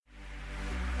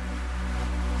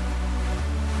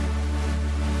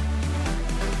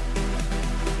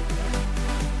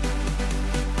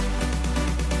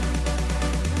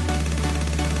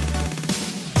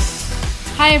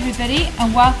Hi everybody,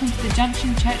 and welcome to the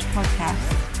Junction Church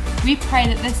podcast. We pray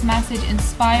that this message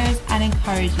inspires and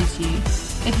encourages you.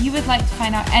 If you would like to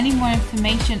find out any more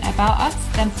information about us,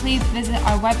 then please visit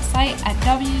our website at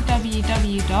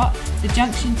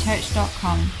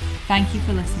www.thejunctionchurch.com. Thank you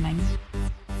for listening.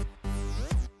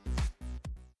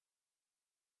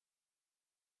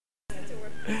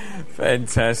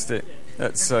 Fantastic.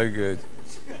 That's so good.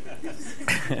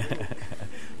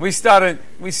 We start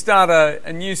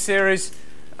a new series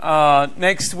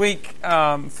next week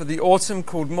for the autumn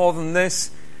called More Than This,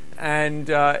 and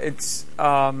it's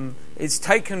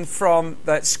taken from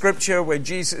that scripture where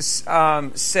Jesus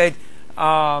said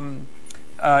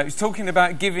he's talking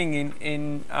about giving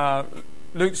in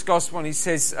Luke's gospel, and he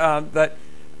says that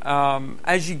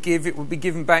as you give, it will be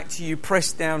given back to you,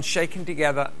 pressed down, shaken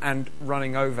together, and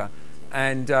running over.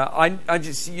 And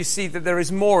you see that there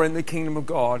is more in the kingdom of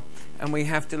God, and we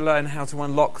have to learn how to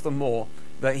unlock the more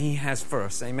that He has for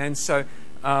us. Amen. So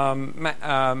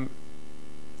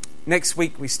next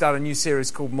week we start a new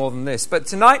series called More Than This. But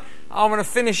tonight I want to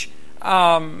finish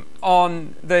on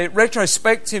the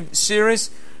Retrospective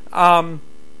series, and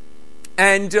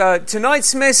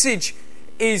tonight's message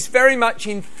is very much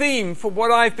in theme for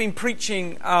what I've been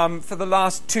preaching for the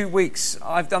last 2 weeks.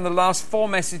 I've done the last 4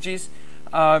 messages.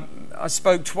 I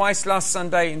spoke twice last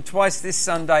Sunday and twice this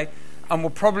Sunday, and will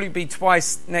probably be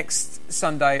twice next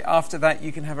Sunday. After that,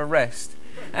 you can have a rest,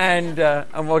 and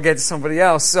we'll get to somebody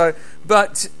else.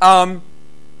 But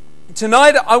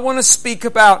tonight I want to speak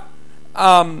about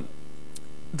the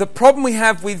problem we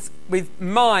have with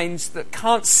minds that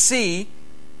can't see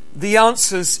the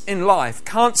answers in life,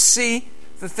 can't see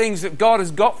the things that God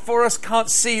has got for us,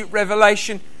 can't see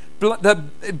revelation. The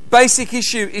basic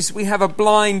issue is we have a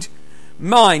blind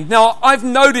mind. Now, I've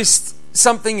noticed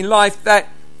something in life, that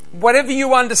whatever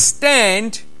you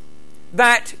understand,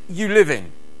 that you live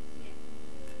in.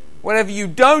 Whatever you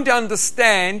don't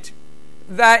understand,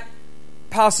 that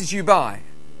passes you by.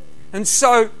 And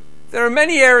so there are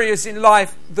many areas in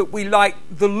life that we like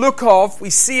the look of. We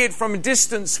see it from a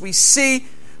distance. We see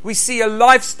a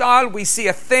lifestyle, we see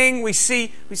a thing, we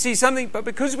see something, but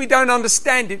because we don't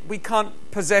understand it, we can't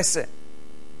possess it.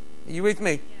 Are you with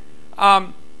me?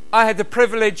 I had the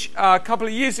privilege a couple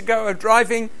of years ago of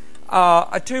driving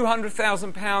a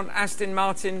 £200,000 Aston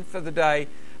Martin for the day,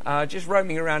 just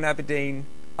roaming around Aberdeen,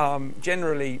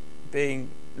 generally being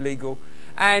legal.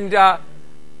 And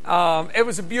it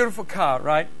was a beautiful car,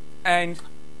 right? And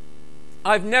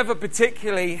I've never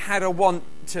particularly had a want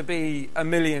to be a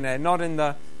millionaire, not in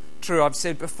the true. I've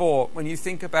said before, when you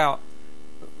think about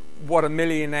what a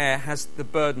millionaire has the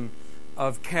burden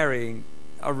of carrying,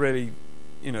 who really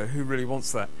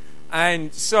wants that?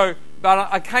 And so, but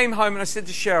I came home and I said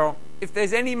to Cheryl, if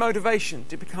there's any motivation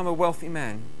to become a wealthy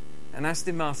man, an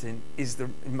Aston Martin is the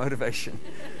motivation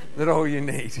that all you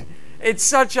need. It's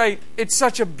such a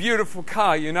beautiful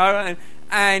car, and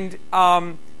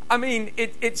I mean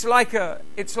it's like a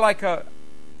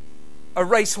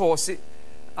racehorse.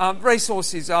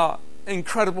 Racehorses are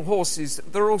incredible horses.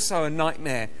 They're also a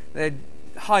nightmare. They're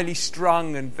highly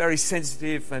strung and very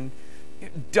sensitive, and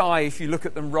die if you look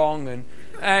at them wrong.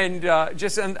 And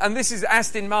this is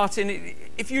Aston Martin.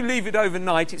 If you leave it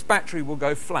overnight, its battery will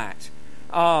go flat.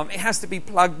 It has to be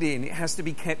plugged in. It has to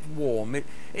be kept warm.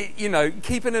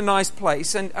 Keep in a nice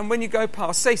place. And when you go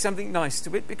past, say something nice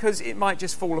to it, because it might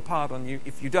just fall apart on you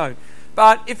if you don't.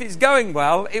 But if it's going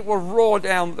well, it will roar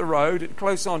down the road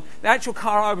close on. The actual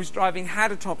car I was driving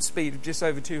had a top speed of just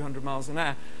over 200 miles an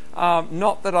hour.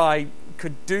 Not that I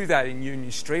could do that in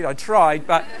Union Street. I tried,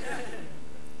 but...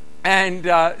 And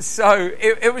so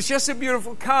it was just a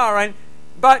beautiful car.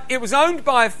 But it was owned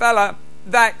by a fella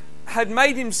that had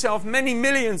made himself many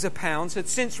millions of pounds, had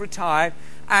since retired,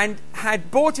 and had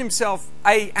bought himself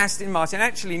a Aston Martin.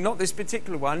 Actually, not this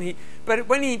particular one. But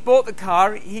when he bought the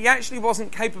car, he actually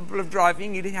wasn't capable of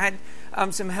driving. He had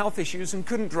some health issues and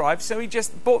couldn't drive. So he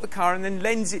just bought the car and then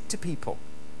lends it to people.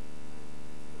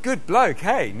 Good bloke,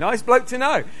 hey? Nice bloke to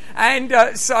know.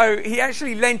 And so he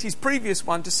actually lent his previous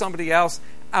one to somebody else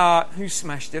who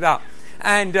smashed it up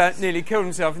and nearly killed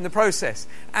himself in the process.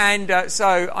 And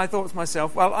so I thought to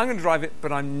myself, well, I'm going to drive it,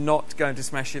 but I'm not going to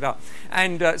smash it up.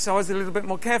 And so I was a little bit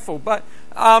more careful. But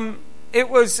it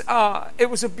was a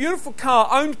beautiful car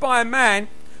owned by a man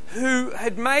who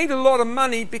had made a lot of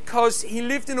money because he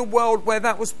lived in a world where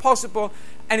that was possible,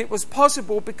 and it was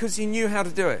possible because he knew how to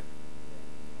do it.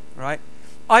 Right?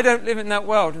 I don't live in that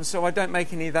world, and so I don't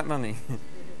make any of that money.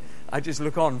 I just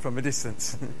look on from a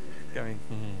distance, going,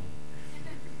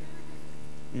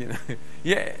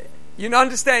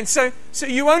 understand. So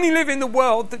you only live in the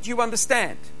world that you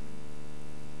understand.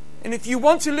 And if you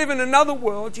want to live in another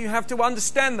world, you have to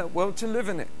understand that world to live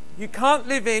in it. You can't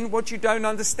live in what you don't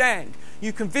understand.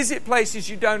 You can visit places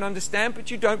you don't understand, but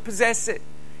you don't possess it.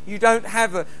 You don't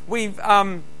have a...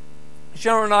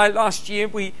 Cheryl and I last year,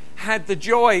 we had the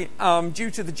joy,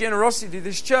 due to the generosity of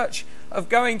this church, of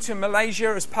going to Malaysia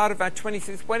as part of our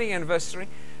 25th wedding anniversary.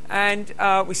 And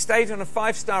we stayed on a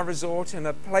 5-star resort in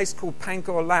a place called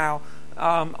Pangkor Lao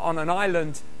on an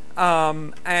island.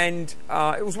 And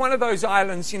it was one of those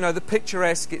islands, the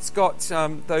picturesque. It's got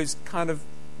those kind of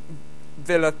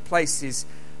villa places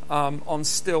on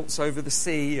stilts over the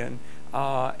sea. And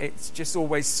it's just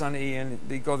always sunny. And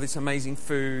they've got this amazing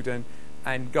food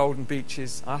and golden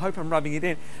beaches. I hope I'm rubbing it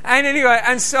in. And anyway,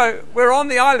 and so we're on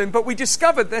the island, but we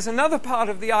discovered there's another part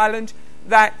of the island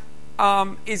that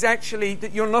is actually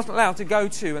that you're not allowed to go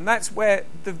to, and that's where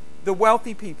the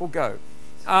wealthy people go.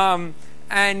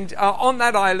 And on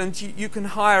that island, you can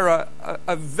hire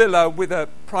a villa with a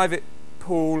private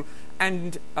pool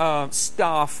and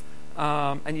staff,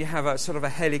 and you have a sort of a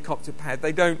helicopter pad.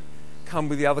 They don't come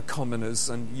with the other commoners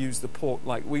and use the port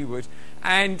like we would.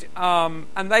 And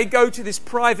they go to this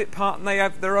private part, and they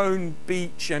have their own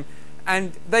beach,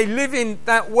 and they live in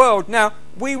that world. Now,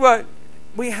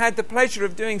 we had the pleasure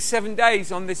of doing 7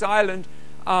 days on this island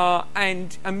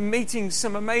and meeting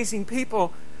some amazing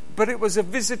people, but it was a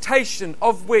visitation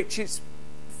of which it's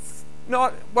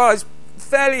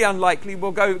fairly unlikely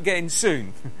we'll go again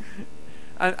soon,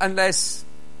 unless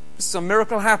some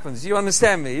miracle happens. You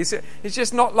understand me? It's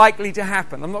just not likely to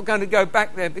happen. I'm not going to go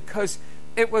back there because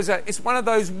it's one of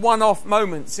those one-off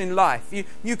moments in life.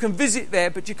 You can visit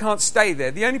there, but you can't stay there.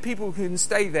 The only people who can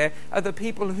stay there are the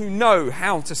people who know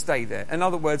how to stay there. In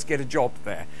other words, get a job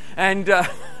there, and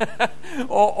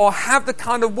or have the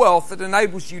kind of wealth that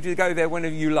enables you to go there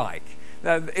whenever you like.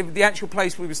 The actual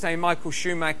place we were staying, Michael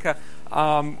Schumacher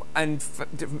and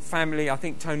family, I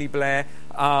think Tony Blair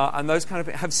and those kind of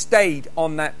people, have stayed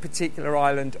on that particular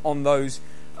island on those.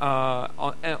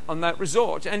 On that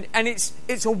resort, and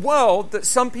it's a world that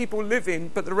some people live in,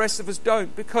 but the rest of us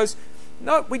don't, because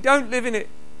we don't live in it.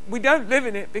 We don't live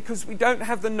in it because we don't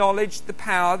have the knowledge, the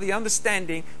power, the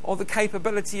understanding, or the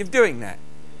capability of doing that.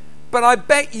 But I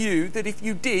bet you that if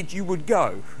you did, you would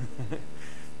go.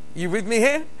 You with me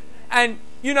here? And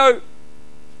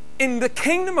in the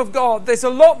kingdom of God, there's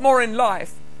a lot more in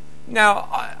life. Now,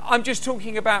 I'm just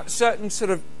talking about certain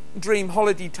sort of dream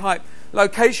holiday type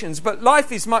locations, but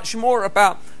life is much more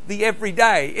about the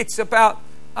everyday. It's about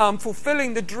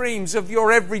fulfilling the dreams of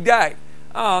your everyday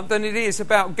than it is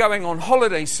about going on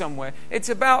holiday somewhere. It's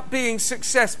about being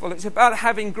successful. It's about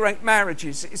having great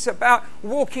marriages. It's about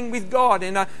walking with God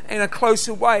in a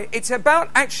closer way. It's about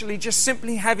actually just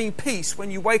simply having peace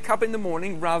when you wake up in the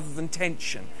morning rather than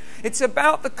tension. It's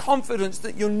about the confidence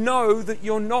that you know that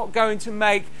you're not going to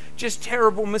make just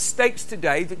terrible mistakes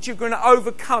today, that you're going to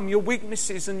overcome your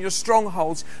weaknesses and your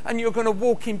strongholds, and you're going to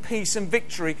walk in peace and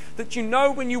victory, that you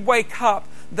know when you wake up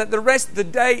that the rest of the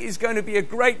day is going to be a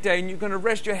great day, and you're going to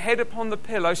rest your head upon the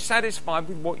pillow satisfied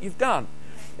with what you've done.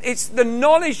 It's the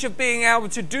knowledge of being able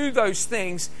to do those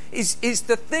things is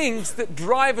the things that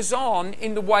drive us on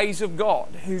in the ways of God,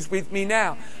 who's with me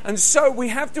now. And so we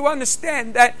have to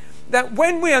understand that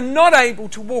when we are not able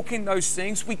to walk in those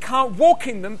things, we can't walk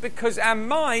in them because our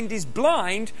mind is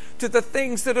blind to the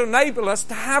things that enable us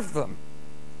to have them.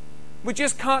 We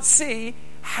just can't see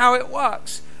how it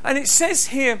works. And it says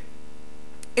here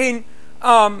in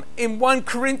 2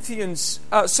 Corinthians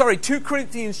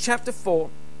chapter 4,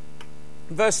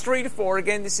 verse 3 to 4.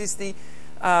 Again, this is the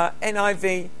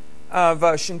NIV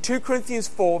version. 2 Corinthians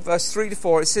 4, verse 3 to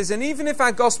 4. It says, "And even if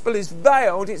our gospel is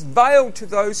veiled, it's veiled to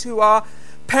those who are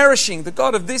perishing. The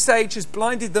God of this age has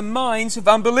blinded the minds of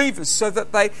unbelievers so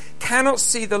that they cannot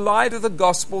see the light of the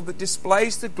gospel that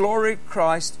displays the glory of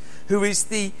Christ, who is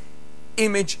the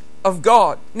image of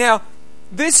God." Now,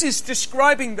 this is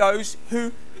describing those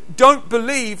who don't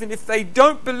believe, and if they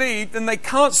don't believe, then they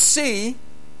can't see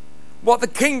what the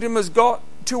kingdom has got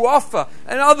to offer.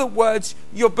 In other words,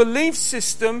 your belief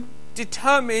system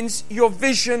determines your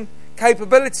vision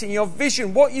capability. Your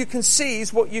vision, what you can see,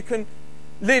 is what you can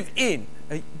live in.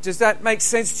 Does that make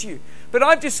sense to you? But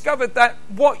I've discovered that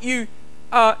what you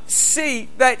see,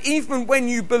 that even when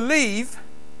you believe,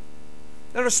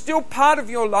 there are still part of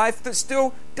your life that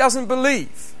still doesn't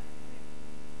believe.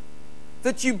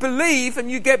 That you believe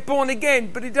and you get born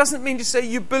again, but it doesn't mean to say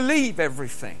you believe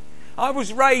everything. I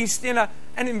was raised in an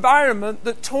environment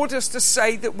that taught us to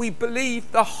say that we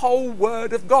believe the whole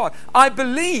Word of God. I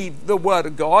believe the Word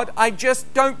of God, I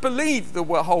just don't believe the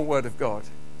whole Word of God.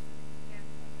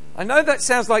 I know that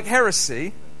sounds like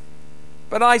heresy,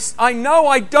 but I know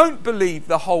I don't believe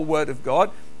the whole Word of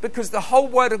God. because the whole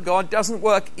Word of God doesn't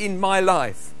work in my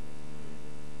life.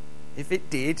 If it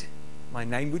did, my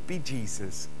name would be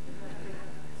Jesus.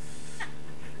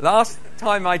 Last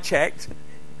time I checked,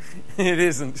 it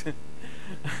isn't.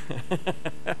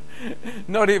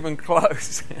 Not even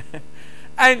close.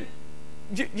 And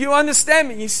you understand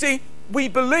me? You see, we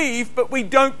believe, but we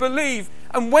don't believe.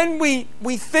 And when we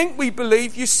think we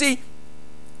believe, you see,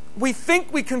 we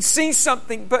think we can see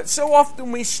something, but so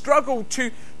often we struggle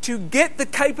to get the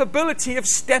capability of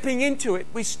stepping into it.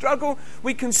 We struggle,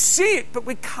 we can see it, but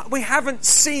we haven't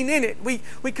seen in it.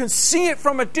 We can see it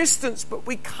from a distance, but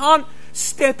we can't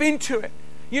step into it.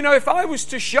 You know, if I was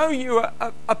to show you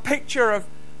a picture of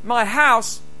my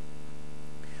house,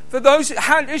 for those,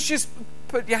 let's just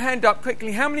put your hand up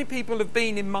quickly. How many people have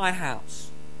been in my house?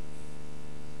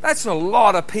 That's a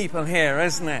lot of people here,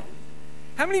 isn't it?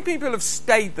 How many people have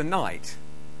stayed the night?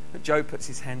 Joe puts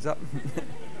his hands up.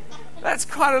 That's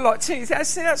quite a lot too.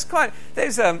 That's quite.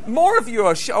 There's more of you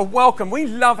are welcome. We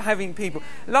love having people.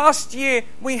 Last year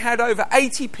we had over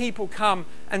 80 people come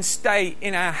and stay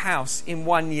in our house in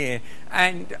 1 year,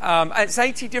 and it's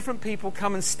 80 different people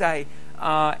come and stay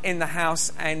in the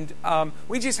house, and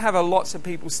we just have lots of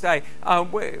people stay.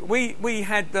 We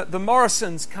had the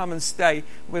Morrisons come and stay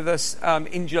with us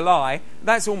in July.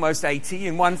 That's almost 80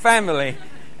 in one family,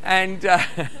 and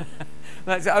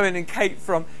that's Owen and Kate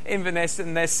from Inverness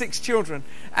and their 6 children.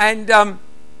 And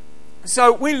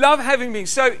so we love having me.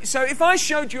 So if I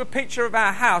showed you a picture of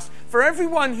our house, for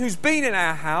everyone who's been in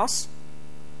our house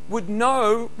would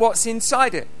know what's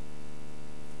inside it.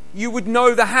 You would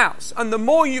know the house. And the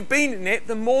more you've been in it,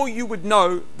 the more you would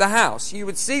know the house. You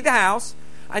would see the house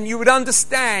and you would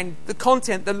understand the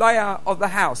content, the layout of the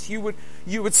house. You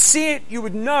would see it, you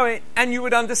would know it, and you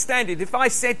would understand it. If I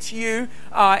said to you,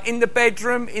 in the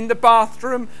bedroom, in the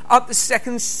bathroom, up the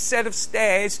second set of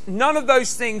stairs, none of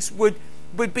those things would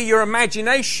be your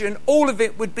imagination. All of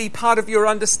it would be part of your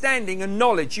understanding and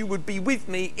knowledge. You would be with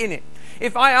me in it.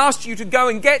 If I asked you to go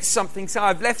and get something, so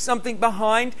I've left something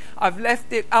behind, I've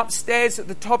left it upstairs at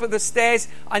the top of the stairs,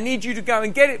 I need you to go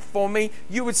and get it for me,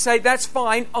 you would say, that's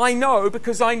fine, I know,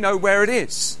 because I know where it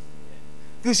is.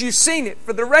 Because you've seen it.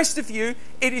 For the rest of you,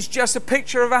 it is just a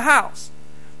picture of a house.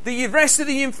 The rest of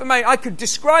the information, I could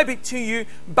describe it to you,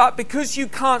 but because you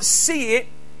can't see it,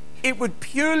 it would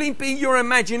purely be your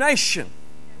imagination.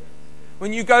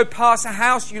 When you go past a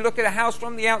house, you look at a house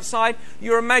from the outside,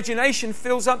 your imagination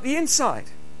fills up the inside.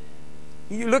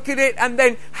 You look at it, and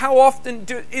then how often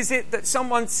is it that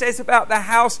someone says about the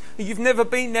house, you've never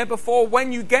been there before,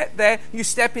 when you get there, you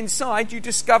step inside, you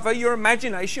discover your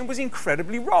imagination was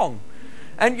incredibly wrong.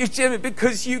 And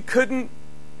because you couldn't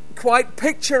quite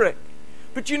picture it.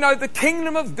 But you know, the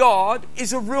kingdom of God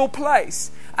is a real place.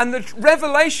 And the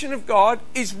revelation of God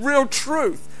is real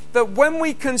truth. That when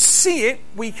we can see it,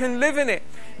 we can live in it.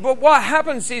 But what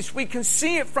happens is we can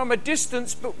see it from a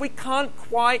distance, but we can't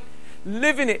quite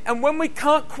live in it. And when we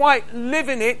can't quite live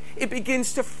in it, it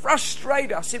begins to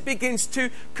frustrate us. It begins to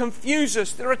confuse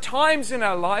us. There are times in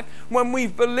our life when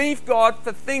we've believed God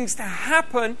for things to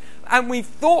happen, and we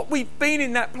thought we've been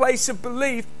in that place of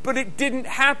belief, but it didn't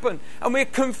happen. And we're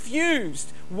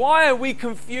confused. Why are we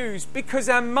confused? Because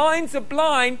our minds are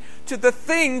blind to the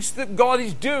things that God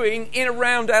is doing in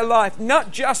around our life.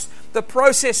 Not just the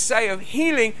process, say, of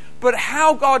healing, but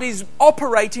how God is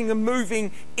operating and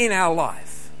moving in our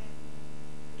life.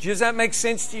 Does that make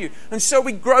sense to you? And so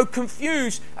we grow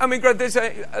confused, and we grow. There's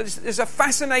a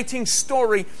fascinating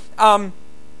story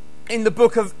in the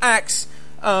book of Acts.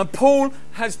 Paul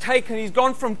he's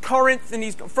gone from Corinth, and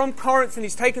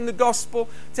he's taken the gospel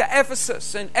to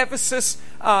Ephesus. And Ephesus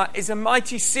is a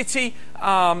mighty city.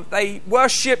 They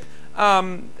worship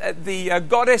the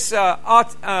goddess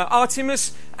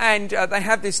Artemis, and they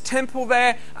have this temple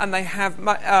there, and they have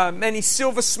many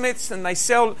silversmiths, and they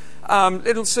sell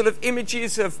little sort of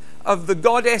images of the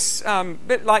goddess, a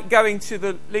bit like going to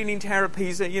the Leaning Tower of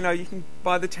Pisa. You know, you can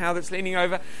buy the tower that's leaning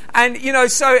over. And, you know,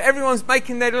 so everyone's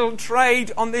making their little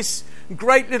trade on this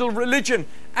great little religion.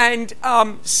 And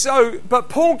but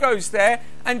Paul goes there,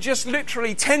 and just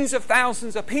literally tens of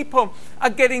thousands of people are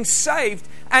getting saved.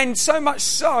 And so much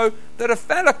so that a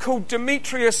fella called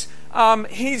Demetrius,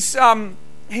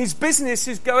 his business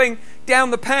is going down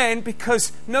the pan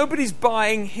because nobody's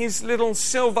buying his little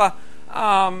silver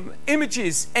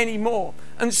images anymore.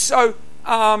 And so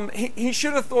he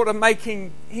should have thought of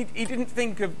making, he didn't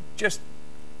think of just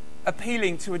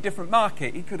appealing to a different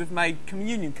market. He could have made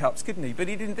communion cups, couldn't he? But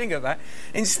he didn't think of that.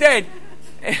 Instead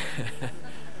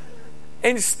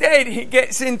he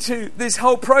gets into this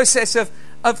whole process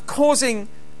of causing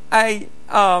a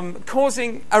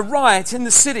riot in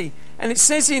the city. And it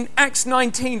says in Acts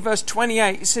 19, verse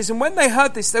 28, it says, and when they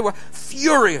heard this, they were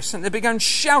furious, and they began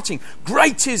shouting,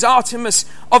 "Great is Artemis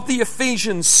of the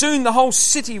Ephesians." Soon the whole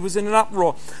city was in an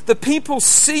uproar. The people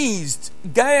seized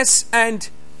Gaius and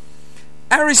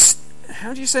Aristarchus.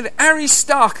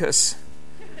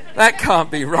 That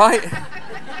can't be right.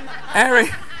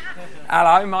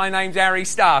 Hello, my name's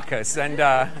Aristarchus, and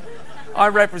I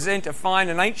represent a fine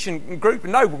and ancient group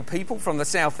of noble people from the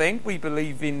South End. We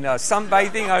believe in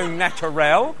sunbathing au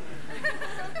naturel.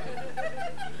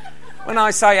 When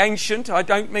I say ancient, I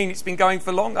don't mean it's been going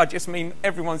for long. I just mean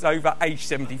everyone's over age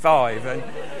 75. And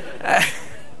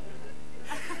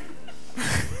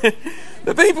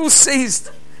the people seized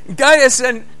Gaius,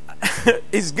 and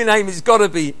his name has got to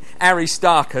be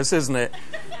Aristarchus, isn't it?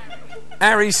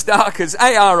 Aristarchus,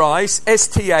 Aristarchus,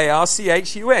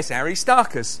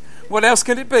 Aristarchus. What else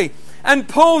could it be? And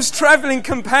Paul's travelling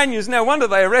companions, no wonder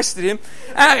they arrested him.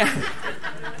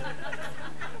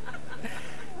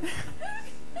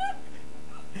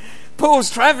 Paul's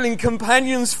travelling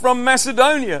companions from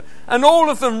Macedonia, and all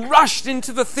of them rushed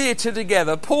into the theatre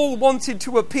together. Paul wanted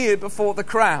to appear before the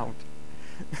crowd.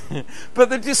 But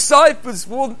the disciples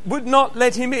would not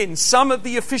let him in. Some of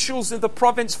the officials of the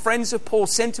province, friends of Paul,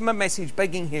 sent him a message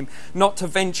begging him not to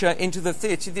venture into the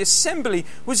theatre. The assembly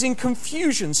was in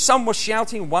confusion. Some were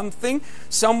shouting one thing,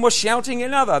 some were shouting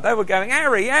another. They were going,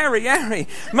 "Ari, Ari, Ari."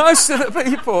 Most of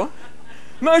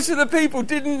the people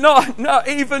did not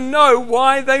even know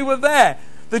why they were there.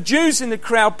 The Jews in the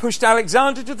crowd pushed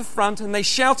Alexander to the front, and they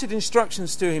shouted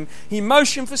instructions to him. He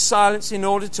motioned for silence in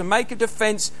order to make a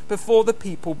defense before the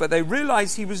people, but they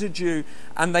realized he was a Jew,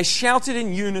 and they shouted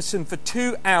in unison for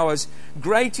 2 hours,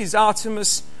 "Great is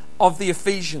Artemis of the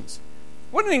Ephesians."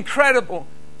 What an incredible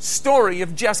story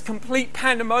of just complete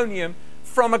pandemonium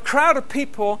from a crowd of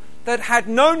people that had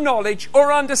no knowledge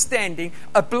or understanding,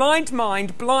 a blind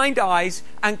mind, blind eyes,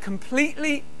 and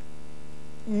completely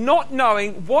not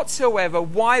knowing whatsoever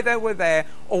why they were there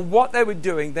or what they were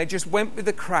doing. They just went with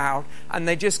the crowd, and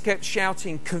they just kept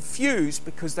shouting, confused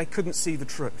because they couldn't see the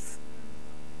truth.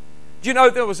 Do you know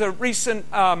there was a recent,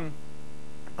 it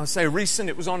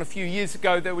was on a few years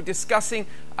ago, they were discussing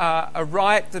a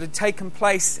riot that had taken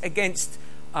place against,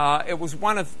 it was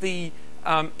one of the,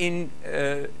 in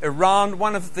Iran,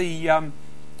 what do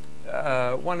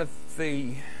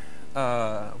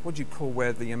you call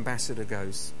where the ambassador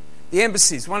goes? The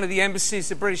embassies, one of the embassies,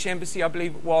 the British embassy, I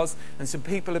believe it was, and some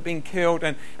people had been killed,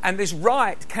 and this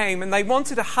riot came, and they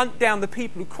wanted to hunt down the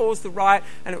people who caused the riot,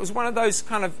 and it was one of those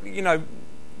kind of,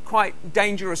 quite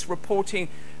dangerous reporting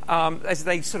as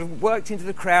they sort of worked into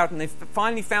the crowd, and they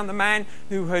finally found the man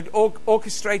who had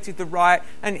orchestrated the riot,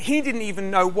 and he didn't even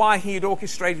know why he had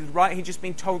orchestrated the riot. He'd just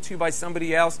been told to by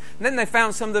somebody else. And then they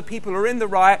found some of the people who were in the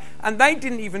riot, and they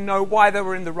didn't even know why they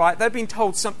were in the riot. They'd been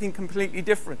told something completely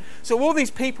different. So all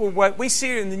these people, we see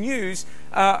it in the news,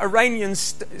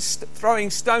 Iranians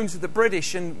throwing stones at the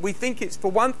British, and we think it's for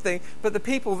one thing, but the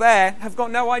people there have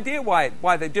got no idea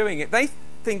why they're doing it. They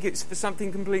think it's for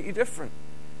something completely different.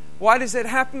 Why does it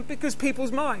happen? Because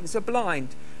people's minds are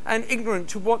blind and ignorant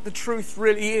to what the truth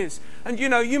really is. And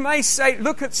you may say,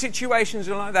 look at situations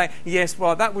like that. Yes,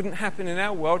 well, that wouldn't happen in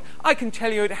our world. I can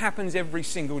tell you it happens every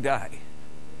single day.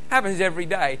 Happens every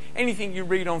day. Anything you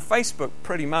read on Facebook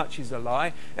pretty much is a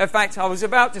lie. In fact, I was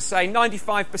about to say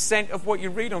 95% of what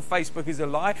you read on Facebook is a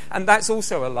lie, and that's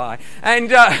also a lie.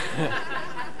 And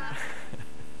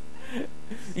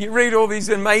you read all these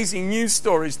amazing news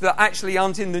stories that actually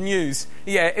aren't in the news.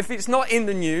 Yeah, if it's not in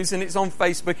the news and it's on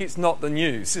Facebook, it's not the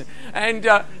news. And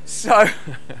so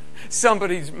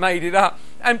somebody's made it up.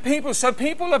 And people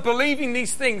are believing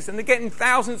these things, and they're getting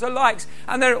thousands of likes.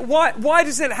 And why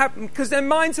does it happen? Because their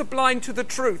minds are blind to the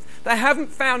truth. They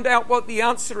haven't found out what the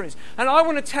answer is. And I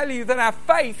want to tell you that our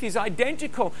faith is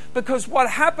identical, because what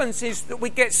happens is that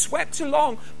we get swept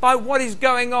along by what is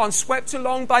going on, swept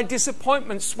along by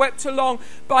disappointment, swept along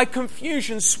by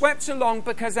confusion, swept along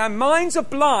because our minds are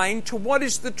blind to what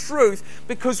is the truth,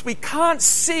 because we can't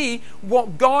see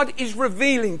what God is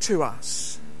revealing to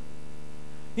us.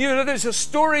 There's a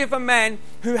story of a man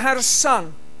who had a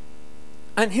son,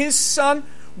 and his son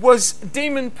was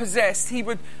demon possessed. He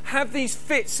would have these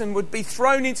fits and would be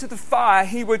thrown into the fire.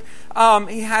 He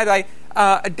had a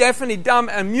deaf and a dumb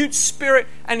and mute spirit,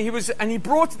 and he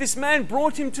brought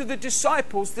him to the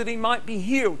disciples that he might be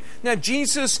healed. Now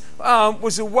Jesus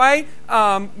was away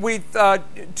with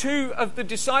two of the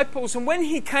disciples, and when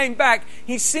he came back,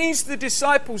 he sees the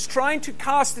disciples trying to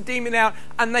cast the demon out,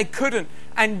 and they couldn't.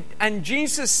 And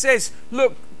Jesus says,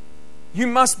 "Look, you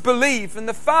must believe." And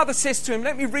the Father says to him,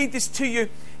 let me read this to you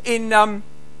in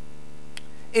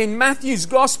Matthew's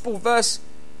Gospel, verse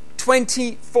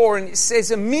 24, and it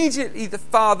says, immediately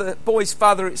the boy's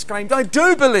father exclaimed, I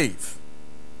do believe.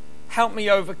 Help me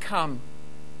overcome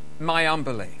my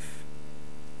unbelief.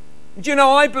 Do you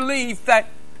know, I believe that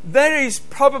is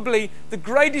probably the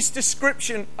greatest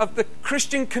description of the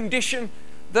Christian condition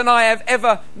that I have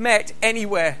ever met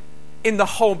anywhere in the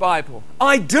whole Bible.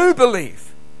 I do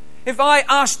believe. If I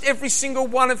asked every single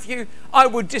one of you, I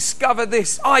would discover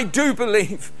this. I do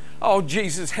believe. Oh,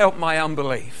 Jesus, help my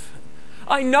unbelief.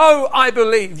 I know I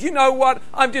believe. You know what?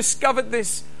 I've discovered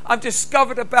this. I've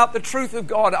discovered about the truth of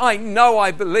God. I know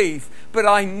I believe, but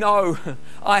I know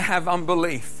I have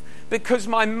unbelief. Because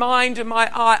my mind and my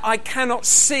eye, I cannot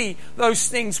see those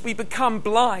things. We become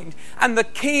blind. And the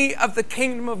key of the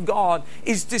kingdom of God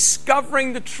is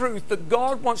discovering the truth that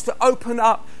God wants to open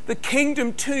up the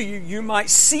kingdom to you. You might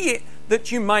see it,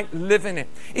 that you might live in it.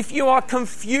 If you are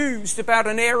confused about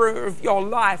an area of your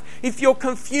life, if you're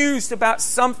confused about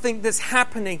something that's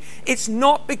happening, it's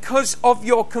not because of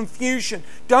your confusion.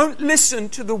 Don't listen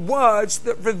to the words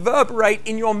that reverberate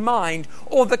in your mind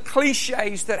or the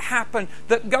cliches that happen,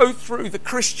 that go through the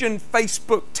Christian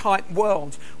Facebook type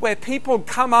world, where people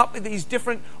come up with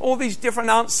all these different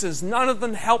answers, none of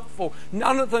them helpful,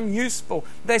 none of them useful.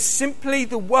 They're simply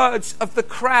the words of the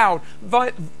crowd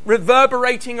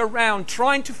reverberating around,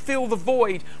 trying to fill the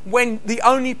void, when the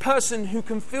only person who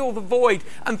can fill the void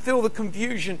and fill the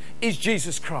confusion is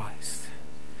Jesus Christ.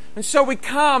 And so we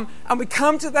come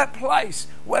to that place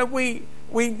where we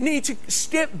need to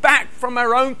step back from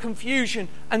our own confusion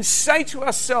and say to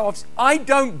ourselves, I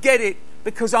don't get it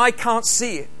because I can't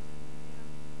see it.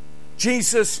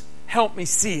 Jesus, help me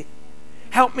see it.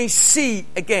 Help me see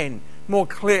again more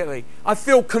clearly. I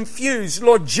feel confused.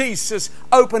 Lord Jesus,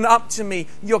 open up to me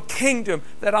your kingdom,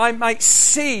 that I might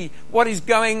see what is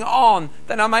going on,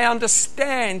 that I may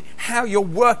understand how you're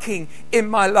working in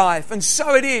my life. And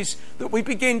so it is that we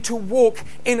begin to walk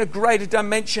in a greater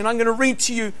dimension. I'm going to read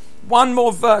to you one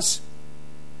more verse,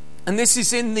 and this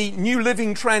is in the New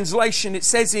Living Translation. It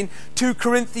says in 2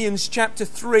 Corinthians chapter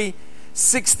 3,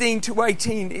 16 to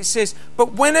 18, it says,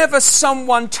 but whenever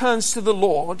someone turns to the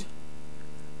Lord,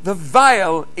 the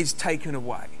veil is taken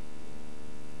away.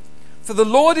 For the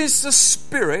Lord is the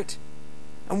Spirit,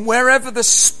 and wherever the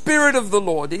Spirit of the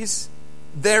Lord is,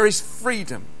 there is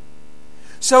freedom.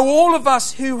 So all of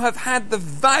us who have had the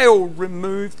veil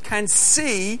removed can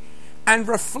see and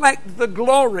reflect the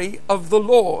glory of the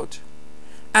Lord.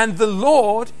 And the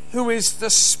Lord, who is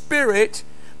the Spirit,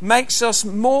 makes us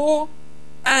more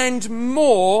and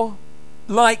more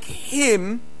like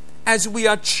Him as we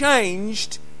are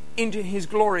changed into His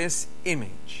glorious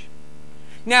image.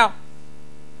 Now,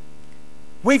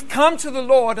 we've come to the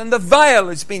Lord and the veil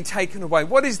has been taken away.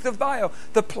 What is the veil?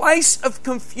 The place of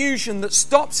confusion that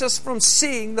stops us from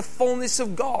seeing the fullness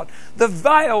of God. The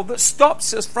veil that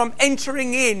stops us from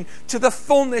entering in to the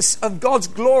fullness of God's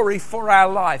glory for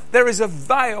our life. There is a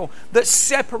veil that's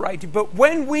separated. But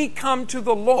when we come to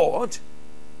the Lord,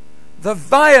 the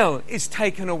veil is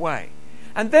taken away.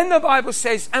 And then the Bible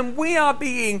says, and we are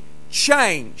being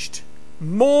changed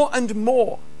more and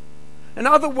more. In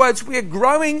other words, we are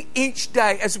growing each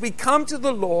day. As we come to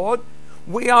the Lord,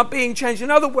 we are being changed.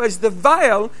 In other words, the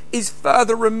veil is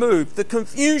further removed. The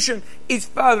confusion is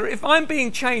further. If I'm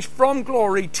being changed from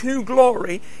glory to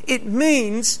glory, it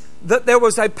means that there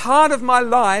was a part of my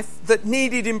life that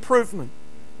needed improvement.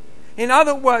 In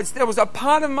other words, there was a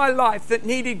part of my life that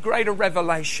needed greater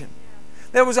revelation.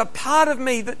 There was a part of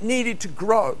me that needed to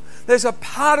grow. There's a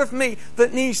part of me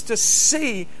that needs to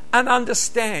see and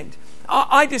understand.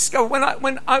 I discovered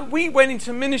when we went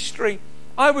into ministry,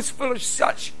 I was full of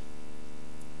such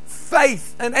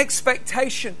faith and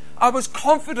expectation. I was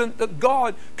confident that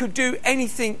God could do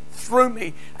anything through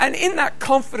me. And in that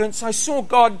confidence, I saw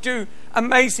God do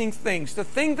amazing things. The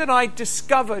thing that I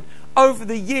discovered over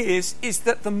the years is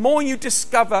that the more you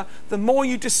discover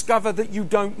that you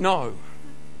don't know.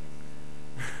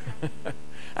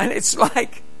 And it's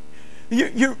like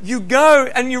you go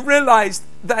and you realize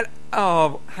that,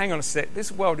 oh, hang on a sec,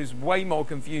 this world is way more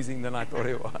confusing than I thought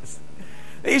it was.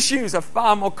 The issues are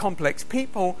far more complex.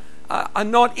 People are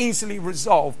not easily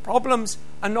resolved. Problems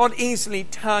are not easily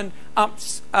turned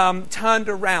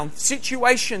around.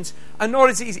 Situations are not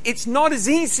as easy. It's not as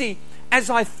easy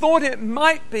as I thought it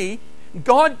might be.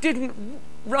 God didn't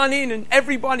run in and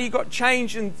everybody got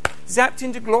changed and zapped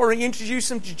into glory, introduced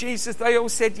them to Jesus. They all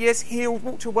said yes, healed,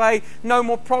 walked away, no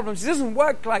more problems. It doesn't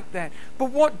work like that. But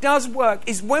what does work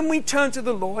is when we turn to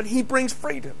the Lord, He brings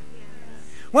freedom.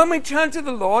 When we turn to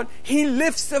the Lord, He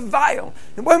lifts the veil.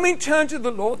 And when we turn to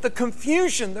the Lord, the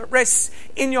confusion that rests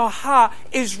in your heart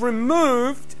is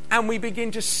removed and we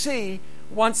begin to see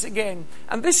once again.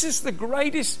 And this is the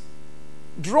greatest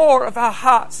drawer of our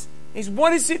hearts is,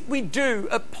 what is it we do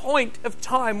at a point of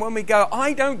time when we go,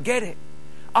 I don't get it.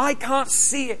 I can't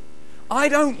see it. I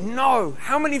don't know.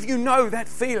 How many of you know that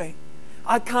feeling?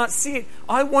 I can't see it.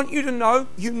 I want you to know,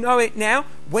 you know it now.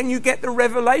 When you get the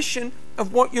revelation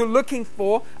of what you're looking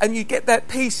for and you get that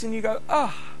peace and you go,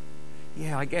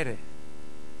 yeah, I get it.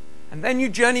 And then you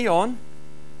journey on,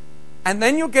 and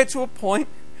then you'll get to a point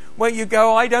where you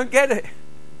go, I don't get it.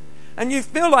 And you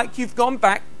feel like you've gone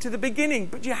back to the beginning,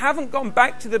 but you haven't gone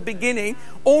back to the beginning.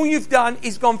 All you've done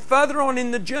is gone further on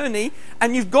in the journey,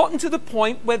 and you've gotten to the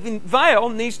point where the veil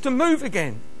needs to move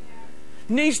again.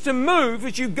 Needs to move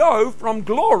as you go from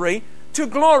glory to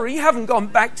glory. You haven't gone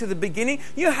back to the beginning.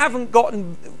 You haven't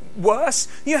gotten worse.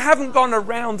 You haven't gone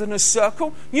around in a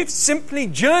circle. You've simply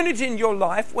journeyed in your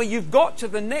life where you've got to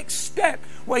the next step,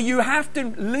 where you have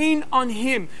to lean on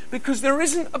Him, because there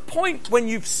isn't a point when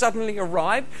you've suddenly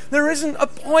arrived. There isn't a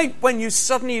point when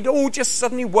it all just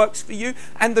suddenly works for you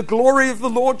and the glory of the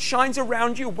Lord shines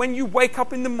around you. When you wake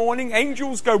up in the morning,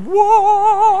 angels go,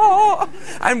 whoa!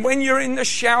 And when you're in the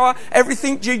shower,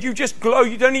 everything, you just glow.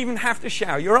 You don't even have to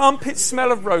shower. Your armpits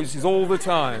smell of roses all the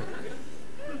time.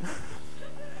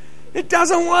 It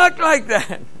doesn't work like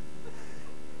that.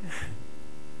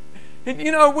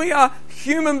 And, we are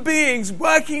human beings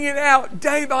working it out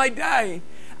day by day.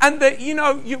 And that,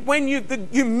 when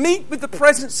you meet with the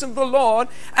presence of the Lord,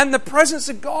 and the presence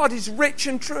of God is rich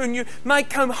and true, and you may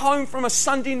come home from a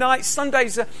Sunday night.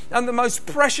 Sundays are the most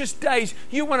precious days.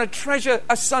 You want to treasure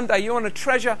a Sunday. You want to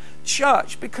treasure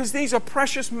church, because these are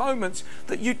precious moments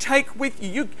that you take with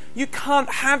you. You can't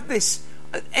have this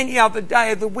any other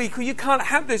day of the week, or you can't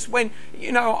have this when,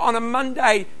 on a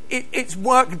Monday it's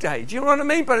work day. Do you know what I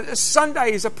mean? But a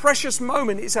Sunday is a precious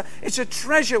moment. It's a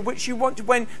treasure which you want to,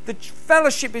 when the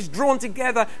fellowship is drawn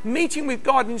together, meeting with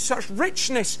God in such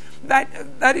richness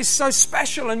that is so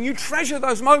special, and you treasure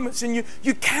those moments, and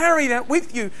you carry that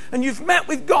with you, and you've met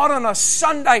with God on a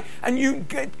Sunday, and you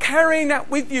carrying that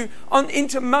with you on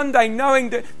into Monday,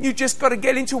 knowing that you just got to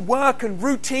get into work and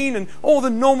routine and all the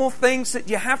normal things that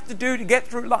you have to do to get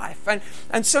through life,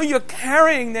 and so you're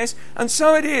carrying this, and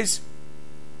so it is.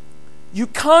 You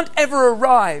can't ever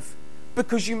arrive,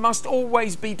 because you must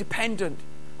always be dependent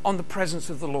on the presence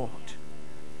of the Lord.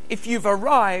 If you've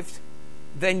arrived,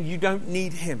 then you don't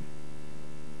need Him.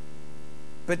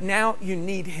 But now you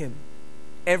need Him.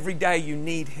 Every day you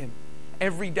need Him.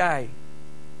 Every day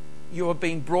you are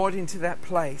being brought into that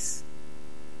place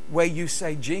where you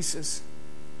say, Jesus,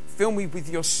 fill me with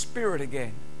your Spirit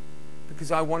again, because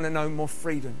I want to know more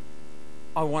freedom.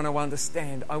 I want to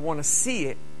understand. I want to see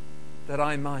it, that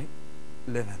I might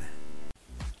live in it.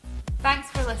 Thanks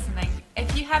for listening.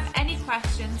 If you have any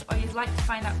questions, or you'd like to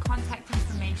find out contact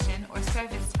information or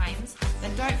service times,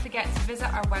 then don't forget to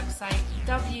visit our website,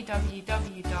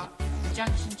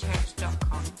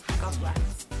 www.thejunctionchurch.com.